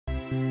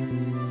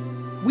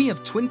We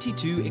have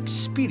 22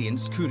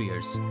 experienced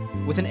couriers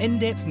with an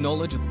in-depth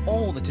knowledge of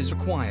all that is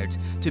required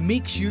to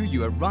make sure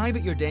you arrive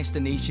at your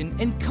destination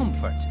in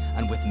comfort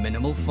and with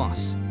minimal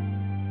fuss.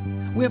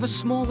 We have a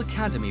small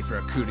academy for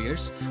our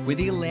couriers where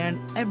they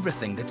learn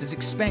everything that is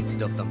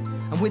expected of them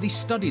and where they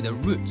study the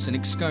routes and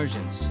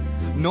excursions.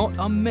 Not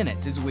a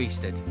minute is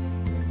wasted.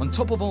 On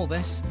top of all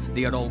this,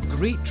 they are all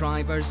great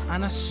drivers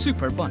and a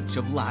super bunch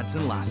of lads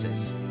and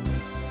lasses.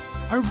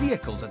 Our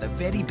vehicles are the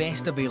very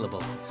best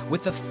available,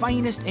 with the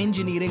finest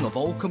engineering of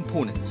all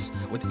components,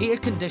 with air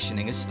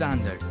conditioning as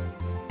standard.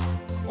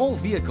 All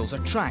vehicles are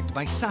tracked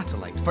by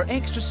satellite for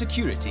extra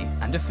security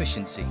and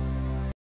efficiency.